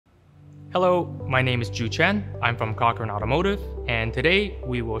Hello, my name is Ju Chen. I'm from Cochrane Automotive, and today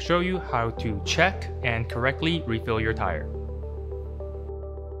we will show you how to check and correctly refill your tire.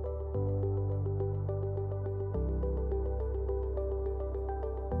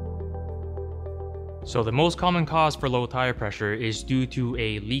 So the most common cause for low tire pressure is due to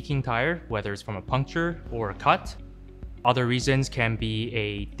a leaking tire, whether it's from a puncture or a cut. Other reasons can be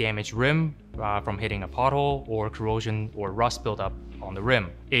a damaged rim from hitting a pothole, or corrosion or rust buildup on the rim.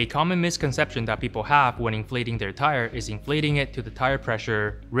 A common misconception that people have when inflating their tire is inflating it to the tire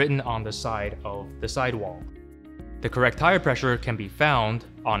pressure written on the side of the sidewall. The correct tire pressure can be found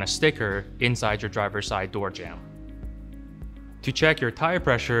on a sticker inside your driver's side door jamb. To check your tire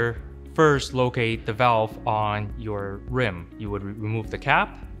pressure, first locate the valve on your rim. You would remove the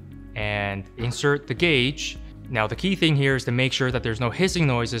cap and insert the gauge. Now the key thing here is to make sure that there's no hissing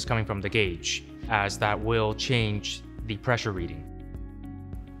noises coming from the gauge, as that will change the pressure reading.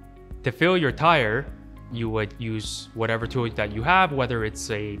 To fill your tire, you would use whatever tool that you have, whether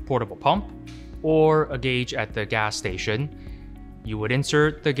it's a portable pump or a gauge at the gas station. You would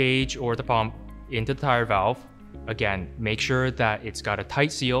insert the gauge or the pump into the tire valve. Again, make sure that it's got a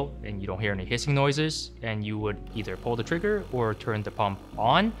tight seal and you don't hear any hissing noises, and you would either pull the trigger or turn the pump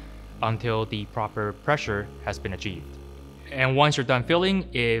on until the proper pressure has been achieved. And once you're done filling,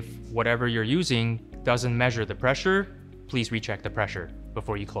 if whatever you're using doesn't measure the pressure, please recheck the pressure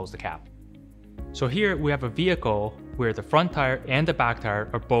before you close the cap. So here we have a vehicle where the front tire and the back tire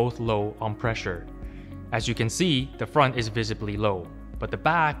are both low on pressure. As you can see, the front is visibly low, but the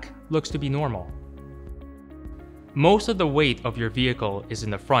back looks to be normal. Most of the weight of your vehicle is in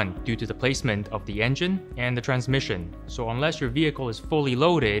the front due to the placement of the engine and the transmission. So unless your vehicle is fully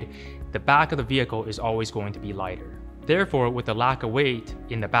loaded, the back of the vehicle is always going to be lighter. Therefore, with the lack of weight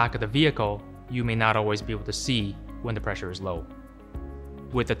in the back of the vehicle, you may not always be able to see when the pressure is low.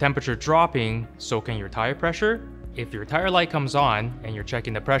 With the temperature dropping, so can your tire pressure. If your tire light comes on and you're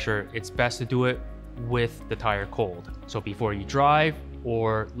checking the pressure, it's best to do it with the tire cold. So before you drive,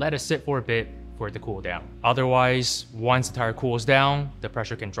 or let it sit for a bit for it to cool down. Otherwise, once the tire cools down, the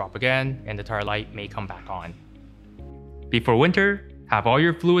pressure can drop again and the tire light may come back on. Before winter, have all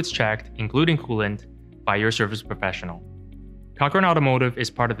your fluids checked, including coolant, by your service professional. Cochrane Automotive is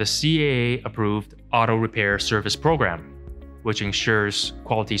part of the CAA-approved auto repair service program, which ensures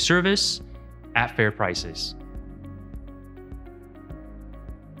quality service at fair prices.